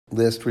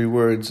last three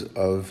words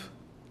of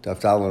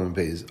Daf Daled and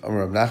Beis.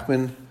 Amar Rav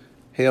Nachman,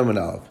 Hey Amin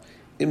Aleph.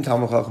 Im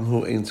Talmud Chacham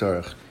hu ein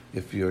tzarich.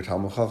 If you're a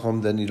Talmud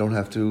Chacham, then you don't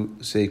have to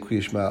say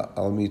Kriya Shema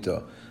al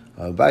mita.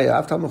 Baya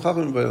av Talmud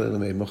Chacham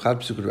v'leimei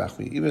mochad p'sukot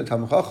rachmi. Even a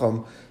Talmud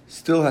Chacham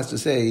still has to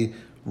say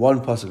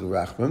one pasuk of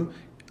rachmim,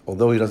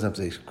 although he doesn't have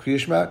to say Kriya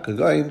Shema.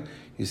 Kagayin,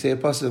 you say a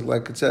pasuk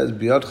like it says,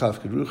 Biyadcha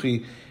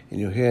v'kedruchi, in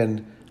your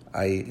hand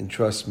I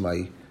entrust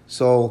my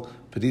soul.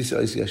 Padisa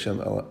Isi Hashem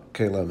el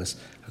Keilamis.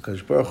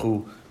 HaKadosh Baruch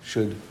Hu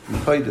should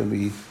repay to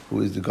me,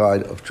 who is the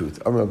guide of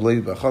truth. Amar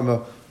Ablei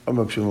B'Chama,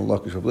 Amar Shimon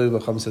Lakish. Ablei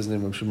B'Chama says the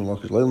name of Shimon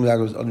Lakish. Leil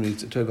Miagos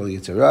Unmeets Tevel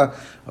Yitzhara.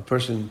 A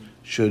person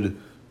should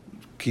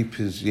keep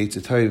his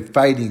Yitzhara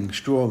fighting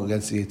strong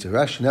against the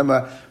Yitzhara.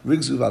 Shnema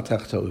Rigzu Val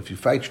Techto. If you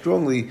fight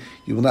strongly,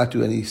 you will not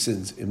do any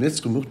sins.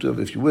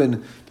 If you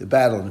win the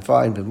battle and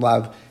find them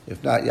lav,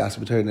 if not, Yas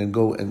B'Torah, then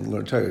go and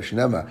learn Torah.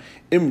 Shnema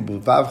Im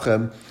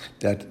B'Vavchem,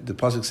 that the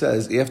pasuk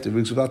says after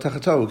Rigzu Val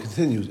Techto, it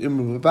continues.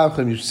 Im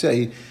B'Vavchem, you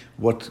say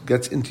what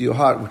gets into your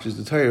heart, which is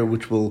the Torah,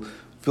 which will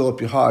fill up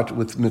your heart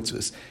with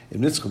mitzvahs.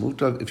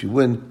 If you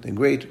win, then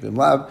great.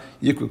 V'mlav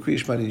yikra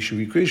kriyishma, then you should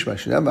be kriyishma.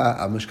 Shnema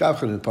al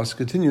mishkavchem. And the pasuk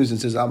continues and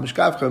says al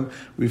mishkavchem,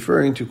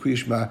 referring to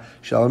kriyishma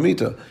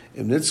shalamita.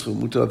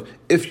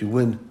 If you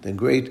win, then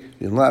great.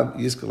 V'mlav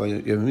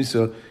yiskala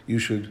yevmisa, you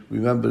should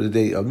remember the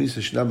day of misa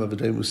shnema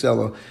v'day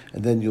musela,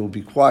 and then you'll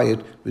be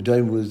quiet.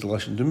 V'day is the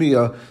lashon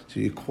demiyah, so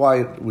you're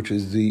quiet, which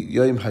is the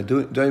yom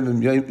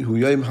hadayim hu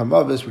yom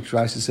hamavis, which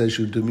Rashi says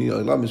should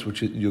demiyah ilamis,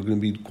 which you're going to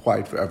be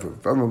quiet forever.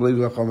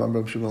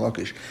 Shimon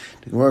Lakish.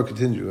 The Gemara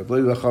continues.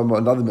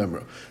 Another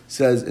member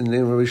says in the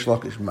name of Rish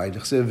Lakish,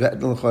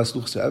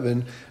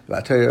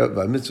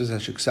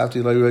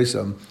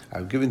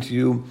 I've given to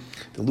you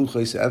the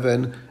Luchos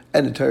Even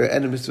and the Torah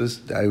and the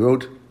mitzvahs that I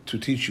wrote to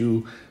teach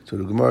you. So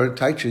the Gemara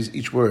teaches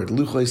each word.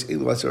 Luchos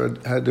Elu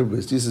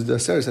Hadibris. This is the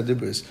Aseres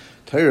Hadibris.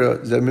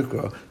 Torah is the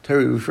Mikra.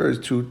 Torah refers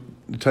to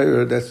the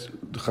Torah, that's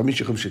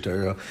Chamisha Chumsha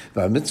Torah.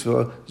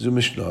 Mitzvah zu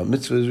Mishnah.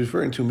 Mitzvah is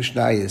referring to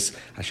Mishnayis.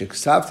 Hashek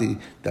Savti,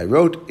 that I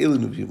wrote,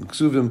 Ilinuvim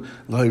Ksuvim,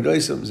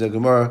 Lahiraisam, the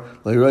Gemara.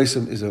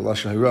 Lahiraisam is a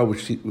Lashon Hara,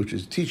 which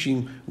is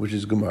teaching, which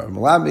is Gemara.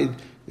 Malamed,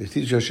 the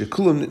teacher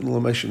Shekulam Nitn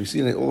Lameshim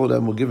Sinai, all of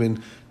them were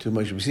given to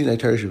Moshe Sinai,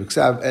 Torah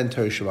Shabbat and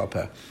Torah Shabbat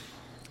Peh.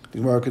 The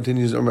Gemara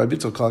continues, whoever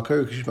reads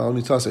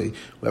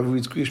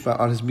Kriyishma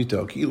on his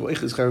mito,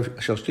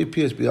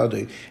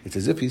 it's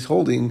as if he's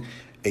holding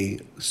a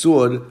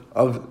sword,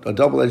 of a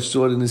double-edged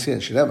sword in his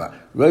hand.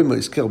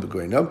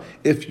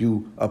 If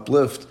you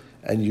uplift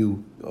and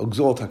you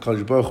exalt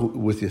HaKadosh Baruch Hu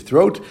with your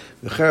throat,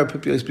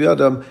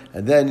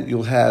 and then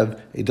you'll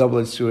have a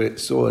double-edged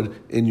sword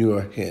in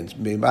your hands.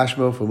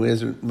 Mashma, from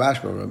where's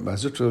Mashma?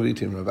 Mazutra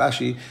Vitim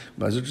Ravashi.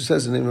 Mazutra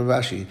says the name of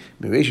Ravashi.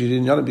 Mereshi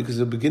didn't know it because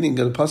the beginning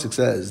of the pasuk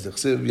says,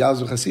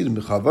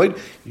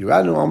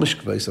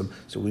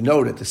 so we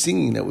know that the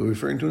singing that we're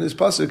referring to in this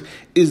pasuk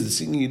is the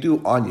singing you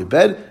do on your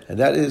bed, and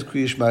that is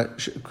Kriyishma.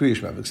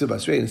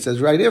 And it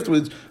says right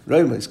afterwards,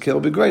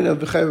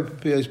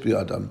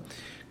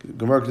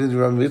 Gemara continues,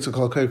 whoever reads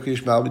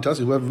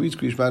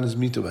Kriyishma is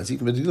mito.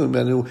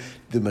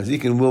 The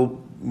mazikin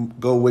will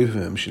go away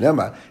from him.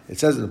 Shinema, it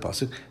says in the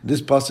pasuk.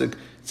 This pasuk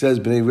says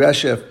Bnei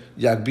Reshef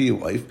Yagbi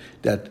Oif,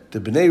 that the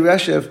Bnei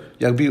Reshef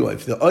Yagbi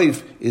Oif, the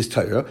Oif is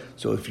Torah.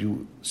 So if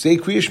you say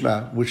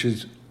Kriyishma, which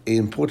is an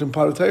important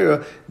part of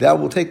Torah, that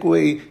will take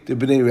away the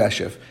Bnei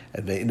Reshef.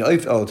 And in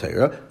Oif El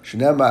Torah,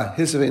 Shinema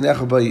Hisav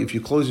Einecha, if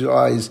you close your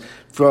eyes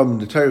from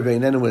the Torah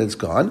Ve'inenu when it's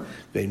gone,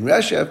 Ve'in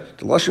Reshef,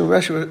 the Lashon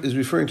Reshef is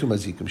referring to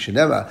Mazikim.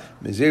 Shinema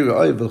Mezeri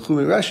Oiv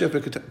V'chumi Reshef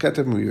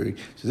Ketev Meriri.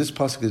 So this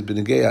pasuk is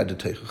B'negeya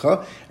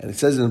D'Teichacha, and it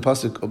says in the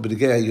pasuk of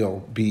B'negeya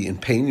you'll be in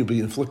pain, you'll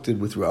be inflicted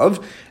with Rav,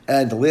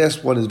 and the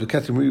last one is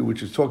B'ketev Meriri,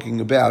 which is talking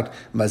about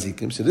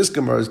Mazikim. So this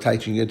Gemara is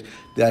teaching it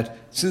that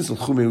since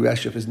L'chumi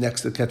Reshef is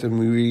next to Ketev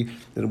Meriri,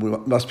 then we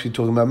must be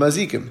talking about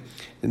Mazikim.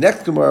 The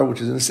next Gemara,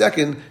 which is in a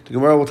second, the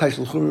Gemara will teach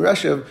L'chumi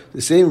Reshev,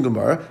 the same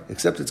Gemara,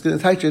 except it's going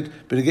to teach it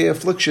B'negei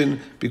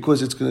affliction,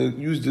 because it's going to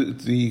use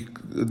the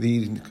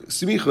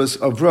simichos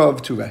of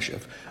Rav to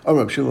Reshev.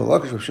 Rav Shimon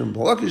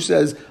Lakish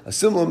says a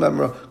similar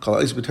memra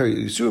called Eis B'Torah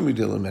Yisurim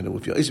Yidel Menu.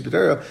 If you're Eis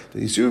B'Torah,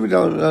 then Yisurim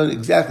Yidel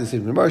exactly the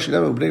same. Gemara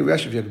Shinema B'nei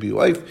Reshev Yak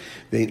B'Yoif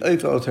Vein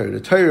Eif El Torah. The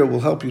Torah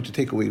will help you to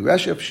take away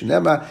Reshev.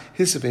 Shinema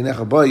Hisaf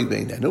Einecha B'Yi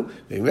Veinenu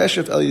Vein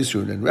Reshev El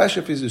Yisurim. And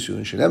Reshev is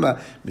Yisurim. Shinema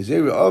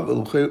Mizeri Av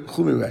El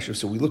Chumi Reshev.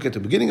 So we look at the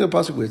beginning of the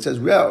pasuk where it says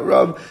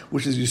Rav,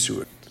 which is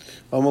Yisurim.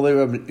 Amalei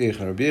Rabbi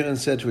Yechon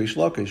said to Rish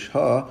Lakish,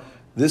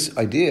 this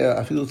idea,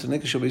 I feel it's a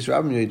nekesh of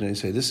Yisrael. They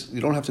say this. You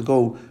don't have to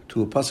go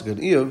to a pasuk in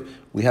Eiv.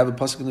 We have a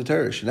pasuk in the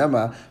Torah.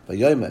 Shinema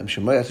v'yayim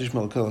shemaya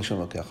tishmal kol Hashem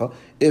alkecha.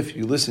 If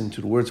you listen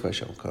to the words of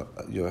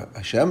your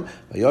Hashem,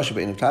 v'yashav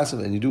einav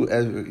tasav, and you do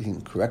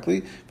everything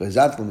correctly,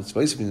 v'zat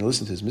l'mitzvahs, and you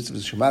listen to his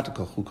mitzvahs shemata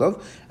kol chukav,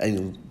 and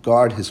you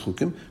guard his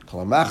chukim.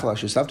 Kol hamachla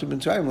shesavtu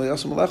b'mitzrayim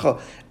le'yasam alecha.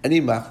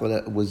 Any machla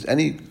that was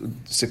any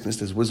sickness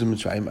that was in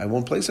Mitzrayim, I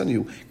won't place on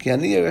you. Ki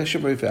ani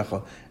Hashem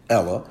reifecha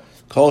ella.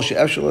 Kol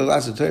she'efshel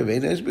l'lasat Torah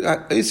ve'ein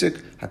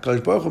Isaac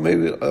HaKadosh Baruch Hu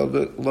maybe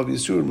love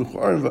Yisur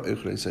Mechuarim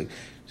va'ichrei.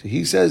 So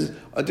he says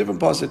a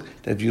different pasuk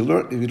that if you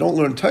don't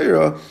learn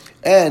Torah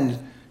and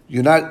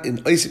you're not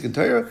in Isaac and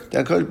Torah,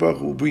 then HaKadosh Baruch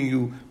Hu will bring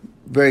you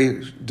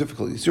very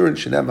difficult. Yisurin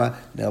shenema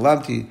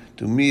ne'alamti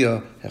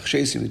dumia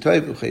hechshesi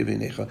b'tayv u'chei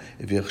v'necha.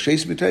 If you're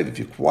hechshesi b'tayv, if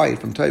you're quiet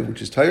from tayv,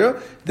 which is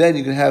Torah, then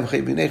you can have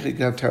chei v'necha, you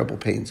can have terrible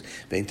pains.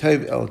 Vein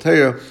tayv el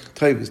Torah,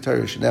 tayv is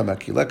Torah shenema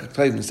ki lekach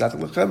tayv nisat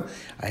lechem.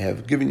 I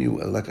have given you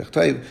a lekach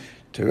tayv.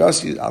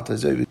 Terasi al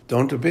tazev.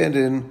 Don't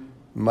abandon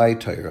my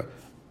Torah.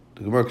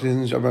 The Gemara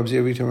continues. Rabbi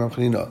Zeri Rabbi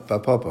Chanina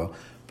Vapapa.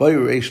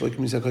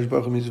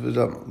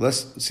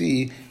 Let's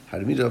see how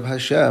the midah of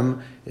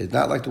Hashem is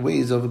not like the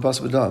ways of a bas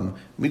v'dam.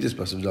 Midas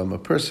bas v'dam, a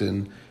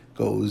person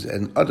goes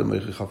and a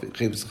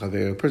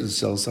person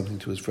sells something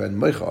to his friend.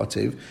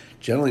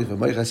 Generally, if a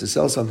meicha has to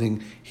sell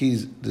something,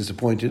 he's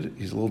disappointed,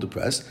 he's a little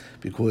depressed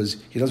because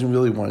he doesn't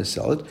really want to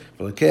sell it.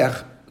 But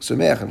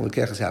Samech and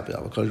Lekech is happy.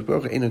 Kodesh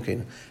Baruch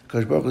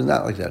is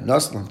not like that.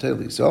 Naslan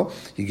totally. So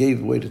he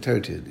gave away the Torah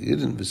to it. He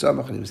didn't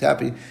v'samach and he was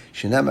happy.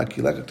 Shenema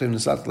ki lekach toiv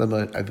nasat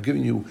lema. I've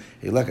given you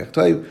a lekach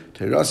toiv.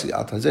 Terasi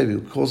al tazev. He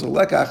calls it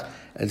lekach,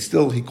 and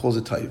still he calls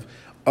it toiv.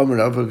 Amar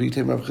Rav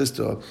Vitem Rav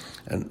Chisda,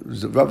 and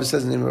Rav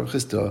says the name of Rav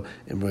Chisda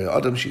in Roy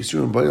Adam she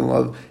Yisurin boy in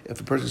love. If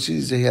a person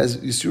sees that he has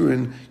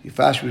Yisurin, you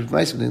fast with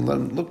meisim, then let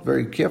him look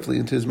very carefully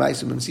into his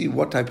meisim and see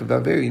what type of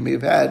aver he may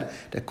have had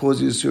that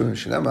caused Yisurin.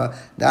 Shenema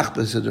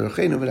nachbes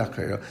adercheinu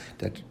v'nachkera,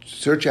 that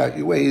search out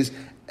your ways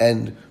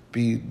and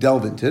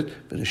delve into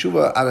it,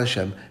 v'neshuva ad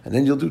Hashem, and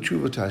then you'll do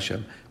tshuva to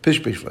Hashem. Pish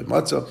v'lay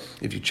matzah.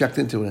 If you checked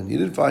into it and you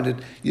didn't find it,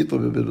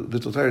 yitla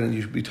b'bittul Torah, and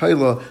you should be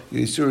tayla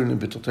yisurin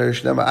and bittul Torah.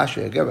 Shnema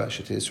asher ageva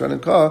shetei yisrael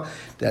and ka,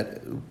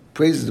 that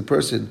praises the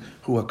person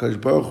who HaKadosh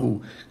Baruch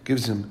Hu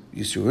gives him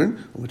yisurin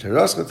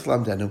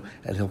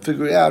and he'll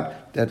figure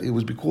out that it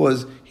was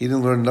because he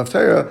didn't learn enough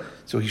Torah,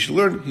 so he should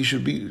learn. He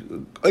should be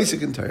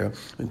Isaac in Torah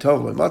and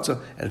tov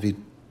matzah, and if he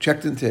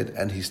checked into it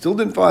and he still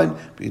didn't find,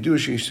 but you do a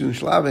Yisun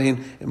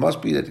Shlavahin, it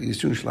must be that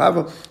Yisun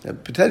Shlava,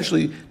 and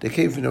potentially they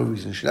came for no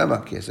reason.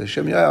 Shlama, yes,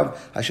 Hashem Yav,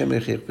 Hashem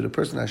Echech, but the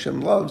person Hashem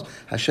loves,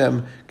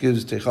 Hashem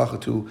gives Techacha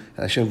to,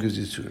 and Hashem gives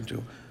Yisun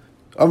to.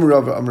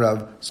 Amrav,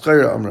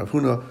 Schayra, Amrav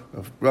Huna.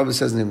 Rav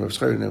says the name of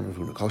Schayra, name of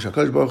Huna. Kol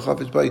Shakadosh Baruch Hu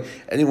Chafetz Bei.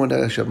 Anyone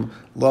that Hashem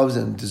loves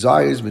and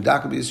desires,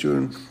 Medaka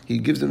B'Yisurin, He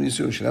gives them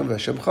Yisurin. Shenam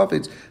Hashem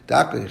Chafetz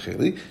Daka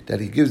Echeli,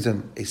 that He gives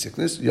them a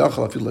sickness.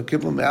 Yachal Afil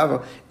Lekiblam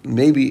Me'ava.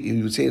 Maybe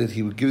you would say that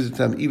He would give it to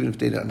them even if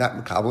they are not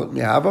Mekabel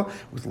Me'ava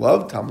with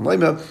love. Tam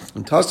Leima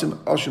and Tasim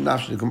Ashim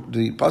Nafsh.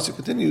 The pasuk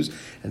continues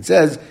and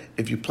says,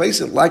 if you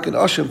place it like an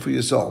asham for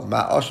your soul,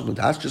 Ma Asham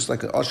Ladas, just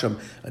like an asham,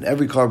 and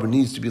every carbon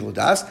needs to be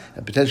Ladas,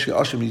 and potentially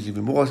asham needs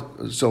even more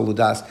so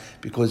Ladas,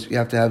 because you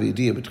have to have the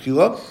idea of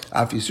Tchila.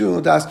 After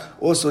Yisurin Ladas,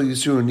 also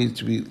Yisurin needs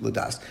to be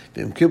Ladas.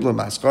 V'im Kibla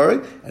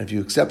Maskari, and if you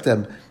accept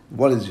them,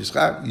 what is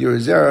Yishchak? You're a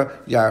Zera,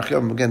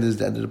 Yarachim. Again, this is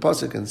the end of the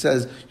pasuk, and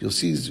says you'll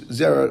see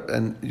Zera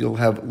and you'll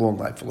have long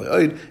life.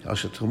 Whatever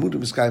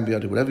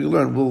you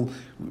learn,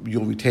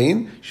 you'll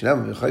retain.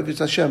 That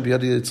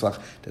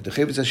the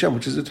Chavetz Hashem,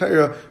 which is the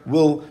Torah,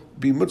 will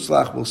be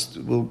mutzlach,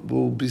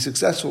 will be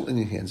successful in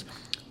your hands.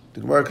 The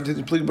Gemara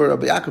continues,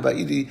 Rabbi Yaakov bar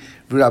Idi,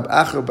 Rabbi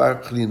Acher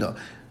bar Chanina.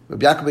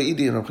 Rabbi Yaakov bar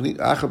Idi and Rabbi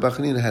Acher bar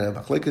Chanina had a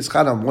machlekes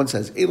chadam. One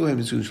says Elohim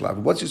Yisurin Shlava.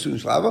 What's Yisurin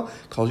Shlava?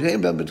 Kol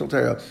Yehem Ben B'Tul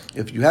Torah.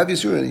 If you have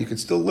Yisurin and you can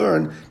still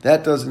learn,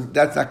 that's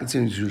not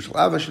considered Yisurin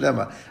Shlava.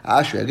 Shnema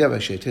Asher Ageva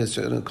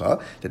Sheiteh Ka.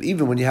 That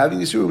even when you have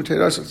Yisurin with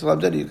Torah Salam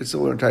Deni, you can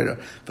still learn Torah.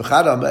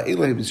 V'chadam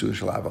Elohim Yisurin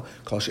Shlava.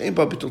 Kol She'em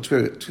Ba B'Tul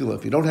Tefillah.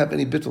 If you don't have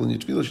any bittul in your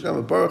tefillah,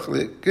 Shnema Baruch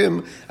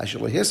Lekim Asher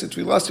Lehesed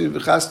Tefillasi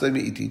V'Chastai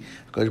Me'iti.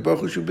 Because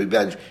Baruch Hu should be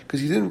benched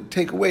because he didn't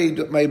take away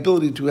my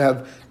ability to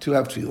have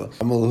tefillah.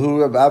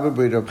 Amalahu Rab Abba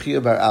B'Rab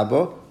Chia Bar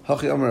Abba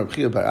Hachi Amar Rab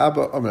Chia Bar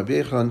Abba Amar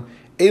Beichon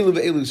Elu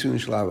ve'elu Yisurin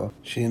Shlava.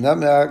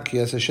 She'inam ki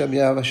as Hashem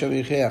Yav Hashem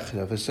Yicheach.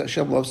 If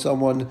Hashem loves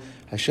someone,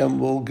 Hashem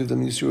will give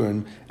them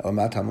Yisurin. El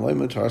Matam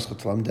Loimu Taras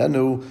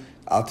Chatalamdenu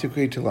Al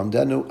Tikri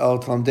Talamdenu El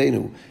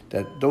Talamdenu.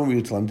 That don't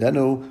read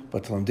Talamdenu,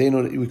 but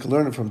Talamdenu that we can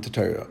learn it from the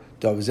Torah.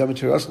 This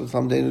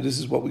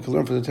is what we can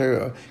learn from the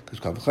Torah, because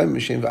we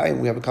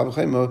have a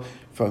Kavachayim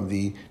from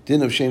the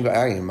din of Shem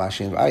V'Ayin, Ma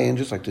Shem V'Ayin,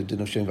 just like the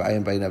din of Shem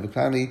V'Ayin by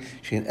Navikani,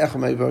 Shein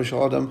Echamay V'Rosh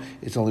Adam.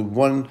 It's only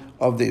one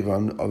of the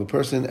Ivarim of a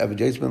person,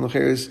 Eved Ben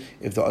L'Cheres,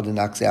 if the other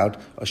knocks out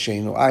a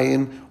Shein or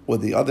Ayin, or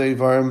the other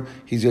Ivarim,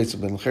 he's Yaitz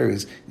Ben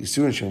L'Cheres.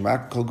 Yisurin Shem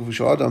Rak Kol Guvush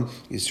Adam,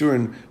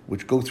 Yisurin,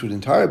 which go through the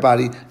entire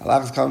body,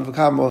 Alachas Kam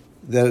V'Kamo,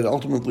 that it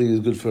ultimately is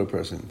good for a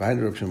person.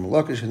 Behind Rav Shimon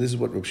Lakish, and this is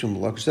what Rav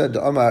Shimon Lakish said,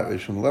 the Amar Rav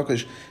Shimon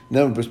Lakish,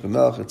 never bris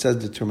b'melech, it says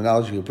the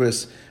terminology of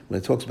bris, when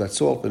it talks about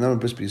salt, but never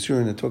bris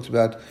b'yisurin, it talks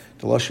about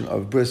the lashon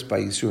of bris by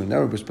yisurin,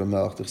 never bris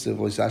b'melech, the chsiv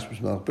loisash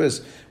bris melech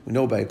bris. We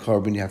know by a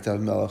carbon you have to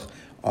have melech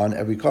on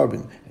every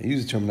carbon, and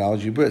use the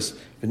terminology of bris.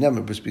 But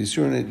never bris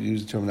b'yisurin, you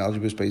use the terminology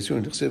of bris by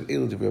yisurin, the chsiv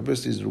elu devir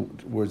bris, these are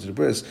the words of the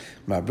bris.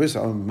 Ma bris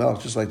on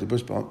melech, just like the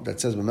bris that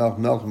says melech,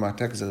 melech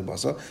ma'atek is the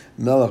basa,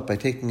 melech by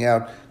taking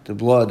out the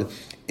blood,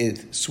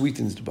 it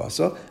sweetens the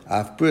basa.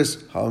 Af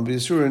bris, ha'am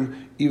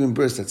b'yisurin, even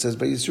bris that says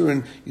by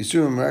yisurin,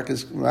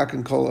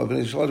 marakan kol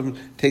avenis shaladim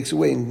takes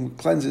away and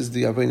cleanses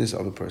the avenis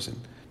of a person.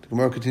 The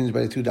Gemara continues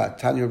by the two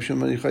dots. Tanya Rav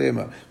Shimon ben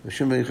Yochai Rav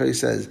Shimon ben Yochai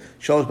says,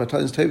 Shalosh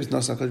matanos tevis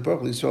nasan HaKadosh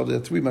Baruch Hu Yisrael. There are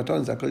three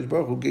matanos that HaKadosh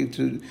Baruch Hu gave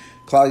to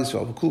Klal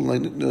Yisrael.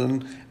 V'kulun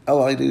le'nitnun el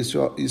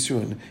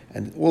Yisruin,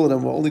 and all of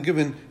them were only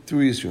given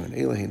through Yisruin.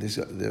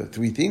 There are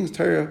three things: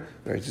 Torah,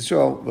 Eretz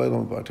Yisrael,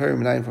 V'olom Torah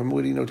Minayim. From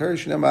where do you know Torah?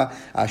 Shnema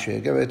Asher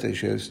Gevet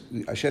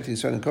Asher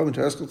Yisrael and Kohen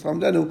Torah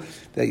Tamdenu.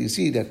 That you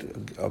see that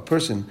a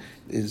person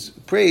is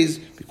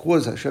praised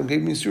because Hashem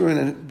gave him Yisruin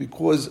and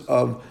because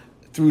of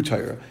through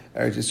Torah.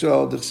 Eretz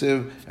Yisrael,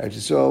 D'chsiv, Eretz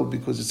Yisrael,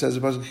 because it says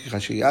about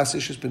Hashem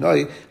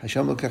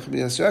L'kech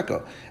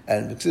B'Yasreka,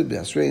 and D'chsiv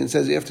B'Yasrei, and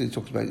says after he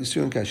talks about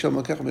Yisrael, Hashem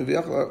L'kech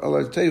B'Yasreka Al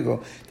Teva,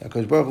 that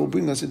HaKadosh Baruch Hu will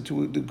bring us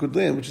into the good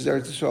land, which is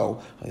Eretz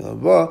Yisrael.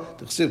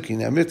 D'chsiv Ki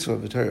Mitzvah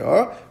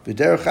V'Torah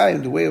V'Derech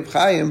Chaim, the way of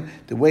Chaim,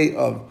 the way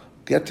of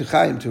get to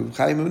Chaim of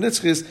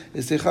Nitzchis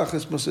is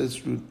Techachas Musa.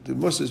 The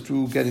Musa is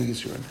through getting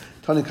Yisrael.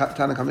 Tana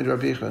Kamid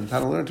Rabbi Yechon.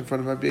 Tana learned in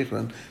front of Rabbi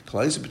Yechon.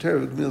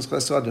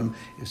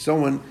 If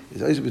someone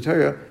is Isa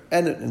B'Torah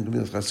and in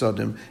Gemilas Chasadim,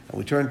 and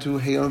we turn to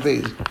Heyon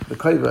Beis, the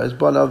Kaiva is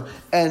Banav,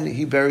 and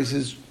he buries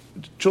his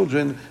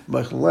children, he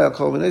gets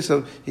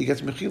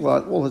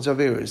Mechila on all his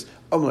Averas.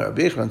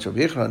 Rabbi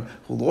Yechon,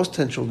 who lost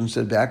 10 children,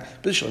 said back,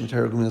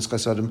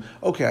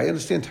 okay, I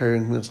understand Torah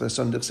and Gemilas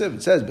Chasadim. It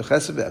says, through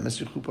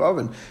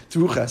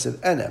Chesed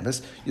and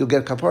Emes, you'll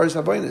get Kaparas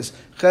Habaynis.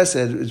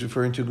 Chesed is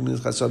referring to Gemilas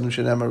Chasadim,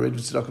 Shenam Arid,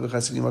 Tzedakah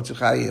V'Chesed Yimotzi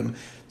Chayim,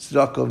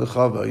 Tzedakah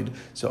V'Chavoid.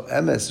 So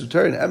Emes,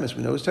 Torah and Emes,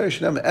 we know it's Torah,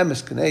 Shenam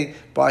Emes, Kanei,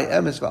 buy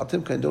Emes,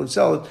 Valtimka, and don't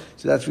sell it,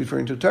 so that's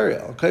referring to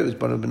Torah. Okay, it's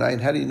Banav B'nayin.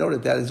 How do you know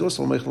that that is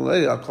also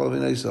Mechalei, Al-Kol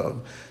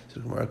V'Neisav? So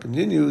the Gemara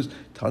continues,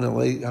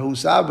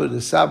 Husaba, the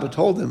Saba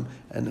told him,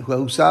 and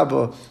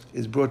Husaba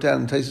is brought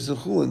down in Taisus and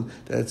Chulin,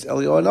 that it's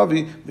Eliyahu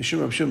Navi, Mishum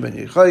Rav Shimon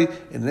ben Yochai,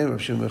 in the name of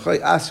Rav Shimon ben Yochai,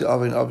 Asya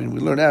Avin Avin.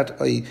 We learn out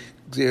a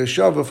Gzeir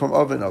Shava from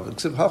Avin Avin.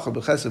 So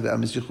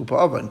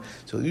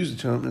we use the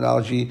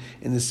terminology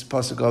in this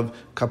pasuk of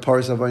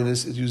Kaparis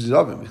Avinis, it uses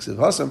Avin. So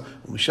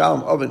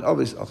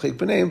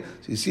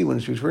you see, when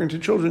it's referring to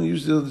children, you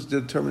use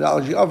the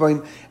terminology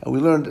Avin, and we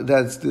learned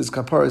that this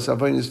Kaparis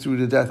Avinis through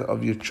the death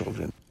of your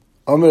children.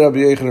 Amir Rabbi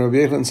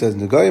Yechon says,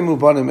 Negayim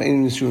ubanim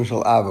ein nisuin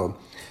shel ava,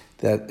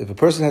 that if a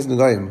person has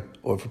negayim,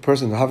 or if a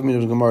person, the Havamina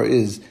of the Gemara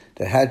is,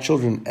 that had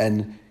children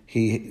and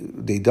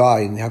they die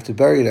and you have to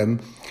bury them,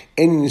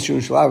 ein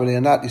nisuin shel ava, they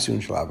are not nisuin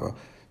shel ava. In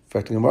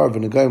fact, the Gemara of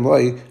Negayim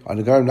loy, are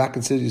negayim not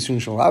considered nisuin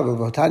shel ava,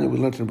 v'hatanya we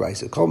learned in the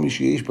Brisa, kol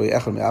mishiyish by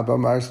echad me'abba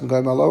maris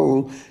negayim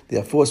alahu,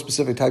 there are 4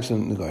 specific types of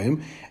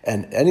negayim,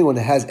 and anyone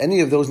that has any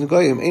of those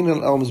negayim, ein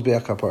el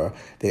mizbeach kapara,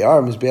 they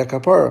are mizbeach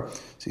kapara.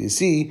 So you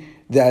see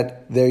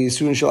that they're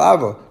Yisurin Shel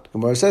Ava. The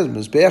Gemara says,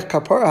 Mizbeach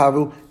Kapara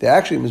Havu, they're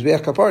actually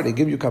Mizbeach Kapara, they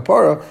give you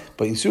Kapara,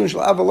 but Yisurin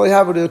Shel Ava, Lo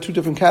Havu, there are 2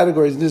 different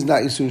categories, and this is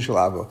not Yisurin Shel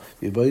Ava.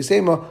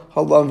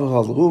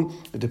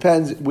 It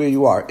depends where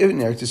you are. If in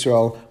Eretz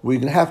Yisrael, where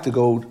you're going to have to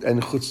go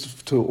and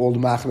chutz to all the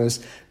machnas,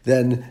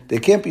 then they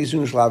can't be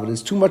Yisurin Shel Ava,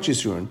 there's too much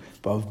Yisurin.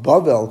 But of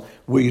Bavel,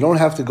 where you don't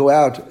have to go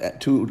out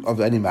of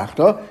any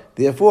machna,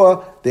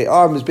 therefore, they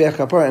are Mizbeach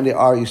Kapara and they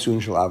are Yisurin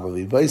Shel Ava.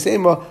 If they're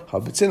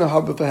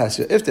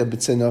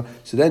B'tzina,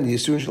 so then the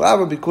Yisurin Shel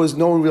Ava, because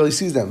no one really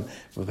sees them.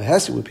 But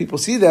when people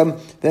see them,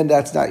 then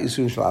that's not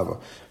Yisurin Shel Ava.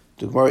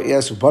 The Gemara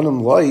asks,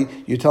 "Banim loy,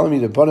 you're telling me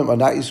that banim are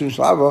not Yisurin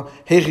Shel Ava?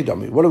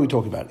 Hechidami. What are we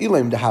talking about?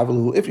 Ilaim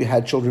dehavalu. If you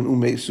had children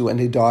umesu and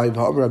they died,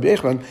 Rabbi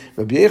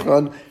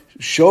Yechon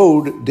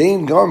showed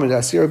Dain garment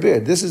asir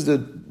beard. This is the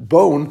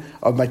bone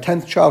of my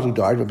 10th child who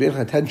died. Rabbi Yechon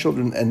had 10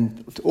 children,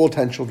 and all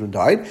 10 children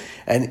died.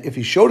 And if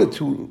he showed it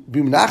to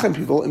Bimnachem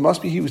people, it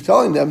must be he was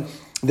telling them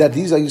that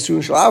these are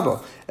Yisurin Shel Ava.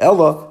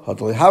 Ella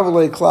hadlei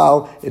havalei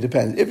klal. It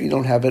depends. If you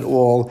don't have it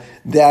all,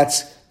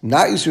 that's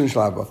not Yisurin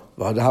Shel Ava.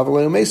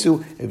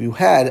 If you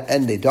had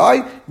and they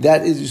died,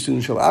 that is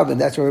Yisurin Shel Ava, and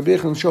that's why Rabbi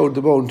Yechon showed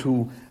the bone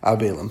to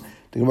Abelim.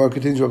 The Gemara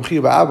continues, Rabbi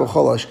Chiya Ba'Abba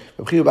Cholash.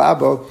 Rabbi Chiya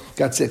Ba'Abba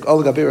got sick.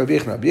 All Rabbi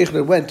Yechon. Rabbi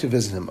Yechon went to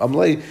visit him. So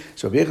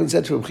Rabbi Yechon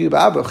said to Rabbi Chiya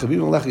Ba'Abba,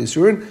 Chavim Lech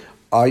Yisurin,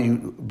 are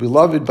you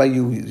beloved by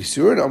you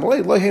Yisurin?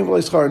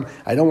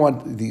 I don't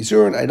want the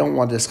Yisurin, I don't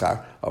want the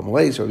Schar. So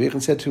Rabbi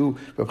Yechon said to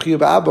Rabbi Chiya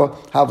Ba'Abba,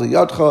 Havli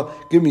Yadcha,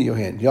 give me your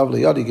hand. Yavli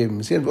Yadi gave him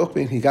his hand,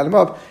 he got him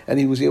up, and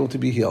he was able to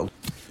be healed.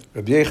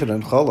 Rabbi Yechon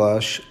and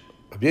Cholash,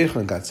 Rabbi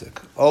Yechon got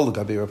sick. All the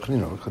Rabbi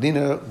Chanina. Rabbi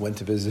Chanina went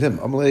to visit him.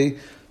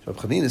 Rabbi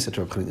Chanina said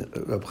to Rabbi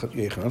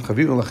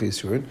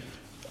Yechon,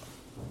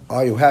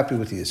 are you happy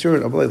with the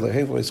Yisurin?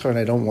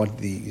 I don't want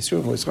the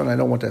Yisurin, I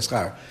don't want the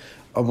Eschar.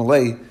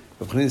 Rabbi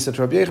Chanina said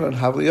to Rabbi Yechon,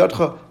 Havli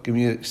Yadcha, give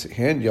me your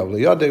hand.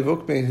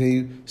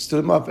 He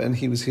stood him up and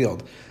he was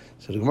healed.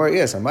 So the Gemara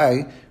asks,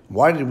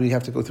 why did we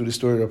have to go through the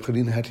story of Rabbi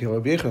Chanina had to heal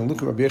Rabbi Yechon?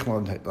 Look at Rabbi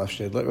Yechon, let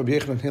Rabbi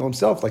Yechon heal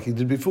himself like he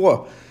did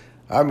before.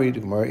 Amri, the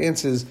Gemara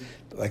answers,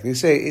 like they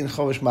say, in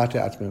Chovish Mate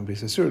Atmim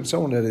B'Sasur,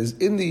 someone that is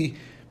in the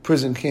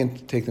prison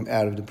can't take them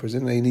out of the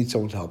prison, they need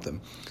someone to help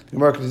them. The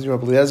Gemara continues,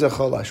 Rabbi Eliezer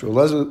Cholash,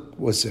 Eliezer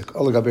was sick.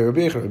 Rabbi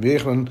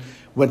Yechon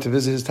went to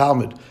visit his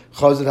Talmud. He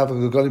saw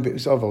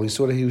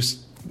that he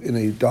was in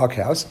a dark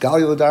house.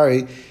 Gali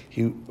Ladari,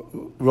 he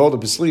rolled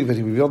up his sleeve and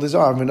he revealed his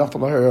arm, and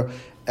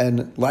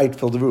and light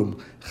filled the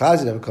room.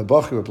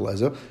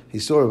 He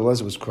saw Rabbi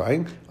Eliezer was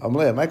crying.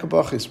 Why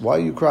are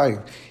you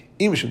crying?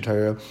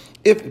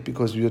 If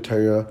because you're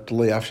Torah to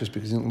lay after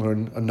because you didn't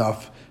learn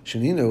enough.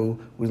 Sheninu,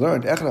 we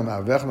learned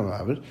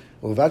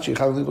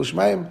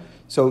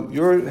so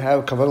you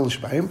have kavanah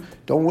l'shmayim.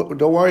 Don't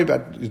worry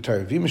about your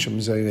Torah.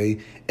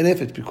 And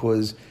if it's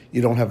because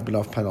you don't have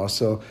enough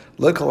panasa,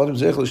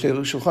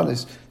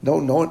 no,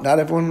 not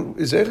everyone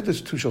is zeichel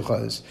to two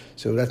shulchanis.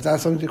 So that's not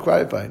something to cry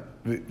about.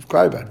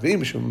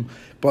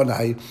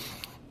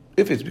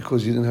 If it's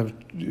because you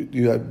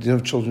didn't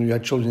have children, you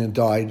had children that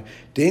died,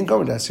 they ain't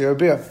going to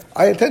that.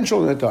 I had 10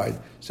 children that died,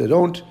 so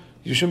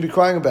you shouldn't be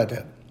crying about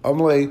that. I'm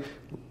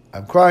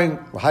crying.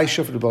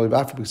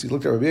 Because he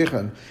looked at Rabbi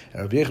Yechon, and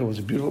Rabbi Yechon was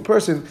a beautiful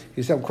person.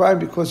 He said, I'm crying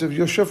because of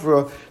your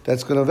shofar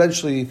that's going to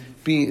eventually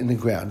be in the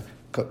ground.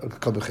 So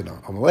Rabbi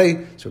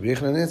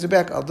Yechon answered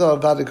back, on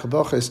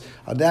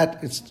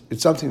that, it's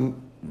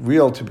something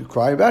real to be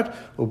crying about.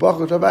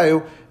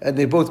 And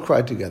they both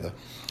cried together.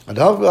 And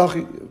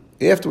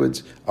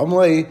afterwards,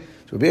 Rabbi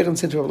Yechon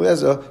said to Rabbi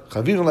Eliezer,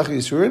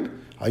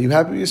 are you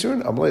happy with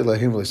Yisurin? Amalei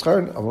lahim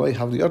l'scharen. Amalei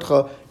havli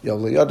yadcha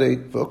yavli yadei.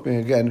 V'okmei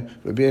again.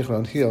 Rabbi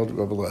Yechon healed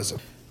Rabbi Eliezer.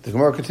 The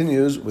Gemara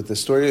continues with the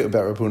story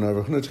about Rav Huna.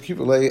 Rav Huna to keep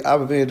relay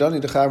Abba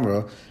Be'adani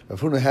dechamra. Rav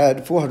Huna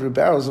had 400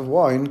 barrels of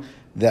wine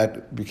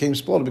that became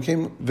spoiled,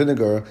 became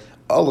vinegar.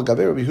 Al Gabe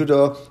Rabbi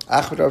Yehuda,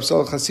 Achmed Rav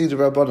Salach Hasid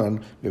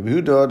Rabbanan. Rabbi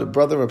Yehuda, the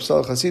brother of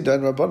Salach Hasid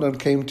and Rabbanan,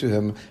 came to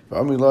him.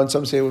 And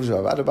some say it was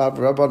Rav Adabab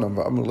Rabbanan.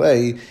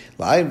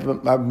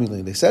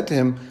 They said to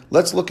him,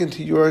 let's look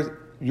into your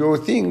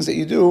things that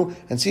you do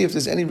and see if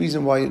there's any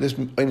reason why this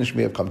einish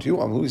may have come to you.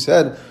 He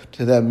said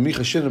to them,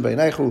 Micha shin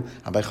b'einaychu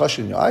and by chash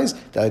in your eyes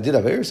that I did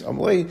have errors.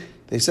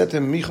 They said to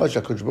him, Micha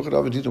shakadosh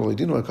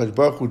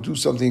baruch Hu would do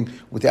something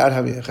without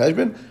having a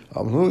cheshbon.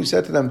 He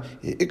said to them,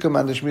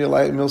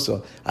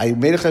 milsa. I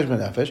made a cheshbon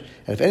nefesh,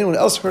 and if anyone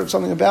else heard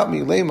something about me,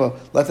 lema,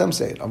 let them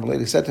say it.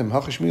 They said to him,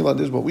 Hachashmila,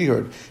 this is what we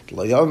heard.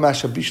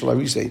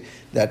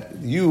 That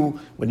you,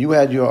 when you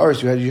had your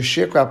ars, you had your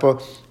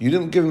sharecropper, you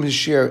didn't give him his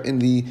share in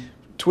the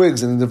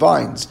twigs and the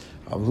vines.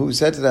 Who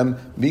said to them,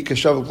 is there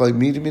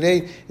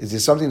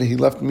something that he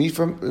left me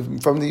from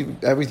the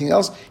everything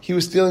else? He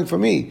was stealing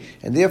from me,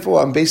 and therefore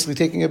I'm basically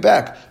taking it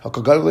back. He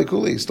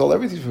stole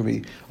everything from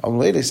me.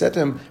 They said to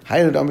him,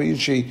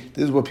 this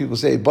is what people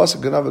say,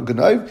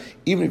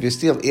 even if you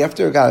steal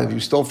after a ganav, if you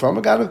stole from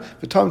a ganav,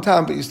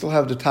 but you still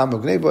have the tam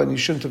of gneva, and you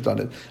shouldn't have done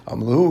it.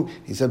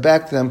 He said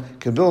back to them,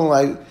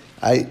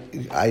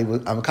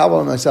 I'm a kabbalah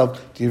on myself,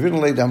 I'm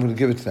going to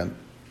give it to them.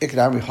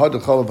 Some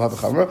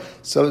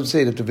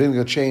say that the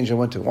vinegar changed and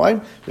went to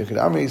wine.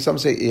 Some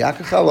say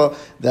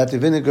that the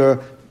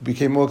vinegar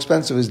became more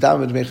expensive. His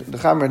dam to make the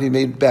chamer, and he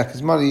made back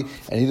his money,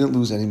 and he didn't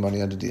lose any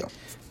money on the deal.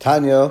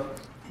 Tanya,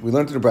 we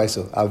learned in the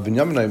Brisa.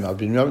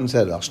 Binyamin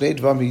said,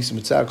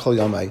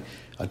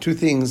 on two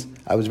things,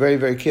 I was very,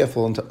 very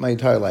careful in my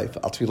entire life.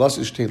 That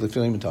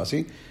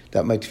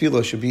my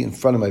tefillah should be in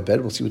front of my bed.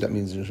 We'll see what that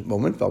means in a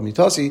moment. And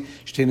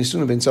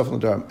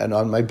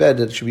on my bed,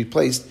 it should be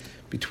placed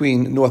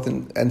between north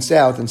and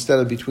south instead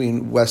of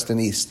between west and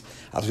east.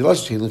 What does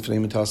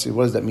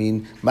that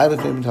mean? What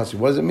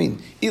does it mean?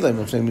 It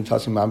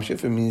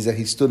means that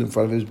he stood in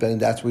front of his bed,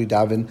 and that's where he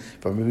davened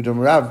from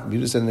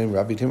Rabbi said the name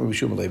Rabbi Tim Rabbi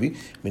Shmuel Levi.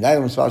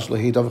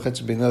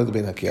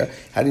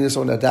 How do you know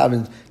someone that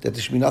davens that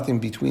there should be nothing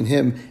between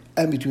him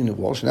and between the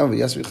wall? The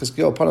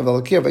Chizkiyahu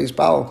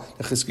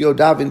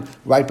davened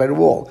right by the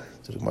wall.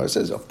 So the Gemara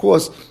says, of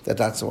course,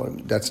 that's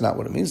not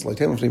what it means. Not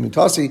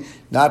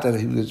that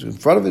he was in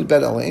front of his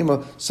bed, he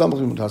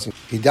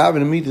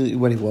davened immediately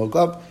when he woke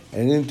up,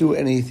 and he didn't do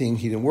anything,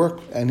 he didn't work,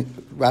 and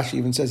Rashi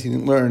even says he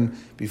didn't learn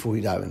before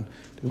he davened.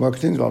 The Gemara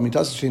continues,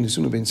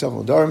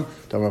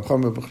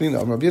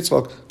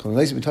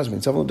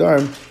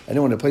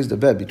 anyone that places the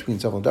bed between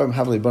several darim,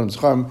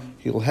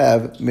 he'll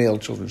have male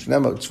children.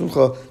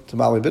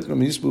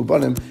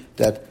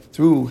 That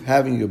through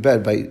having your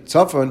bed by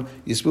tzafon,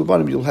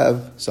 you'll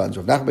have sons.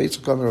 Rav Nachman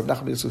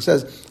Yitzchak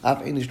says,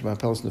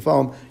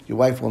 your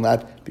wife will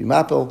not be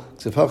mapel.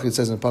 It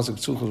says in the pasuk,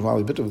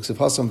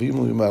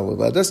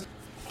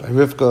 by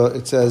Rivka,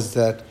 it says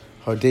that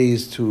her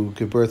days to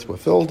give birth were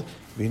filled,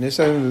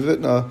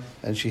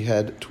 and she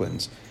had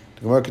twins.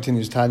 The Gemara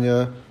continues,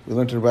 Tanya, we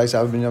learned to the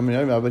Brisa, Abba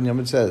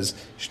Binyamin says,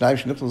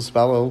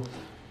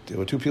 there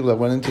were two people that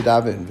went into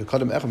daven,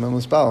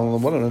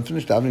 and one of them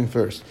finished davening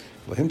first.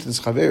 And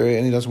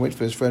he doesn't wait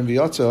for his friend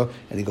V'yatza,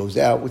 and he goes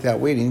out without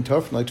waiting. They throw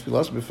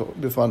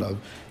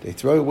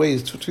away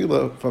his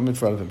tefillah from in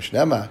front of him.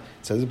 Shnema, it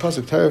says the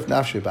pasuk Tarif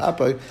Nafshi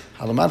Ba'apay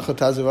Halamancha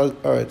Tazav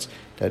Aretz,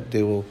 that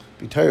they will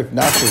be Tarif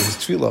Nafshi his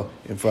tefillah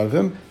in front of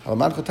him.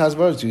 Halamancha Tazav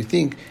Aretz. Do you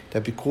think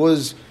that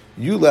because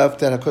you left,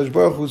 that HaKadosh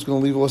Baruch Hu is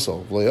going to leave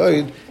also?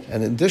 And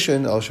in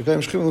addition, it causes that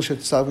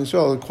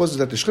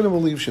the Shechina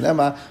will leave.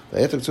 Shnema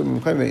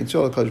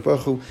HaKadosh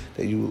Baruch Hu,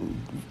 that you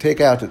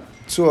take out the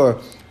tzur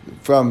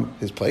from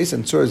his place,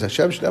 and tzur is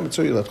Hashem, Shnema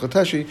tzur Yilat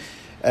Chatashi,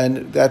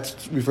 and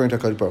that's referring to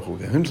HaKadosh Baruch Hu.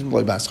 And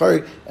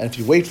if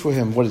you wait for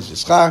him, what is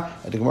Yischar?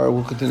 And the Gemara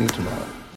will continue tomorrow.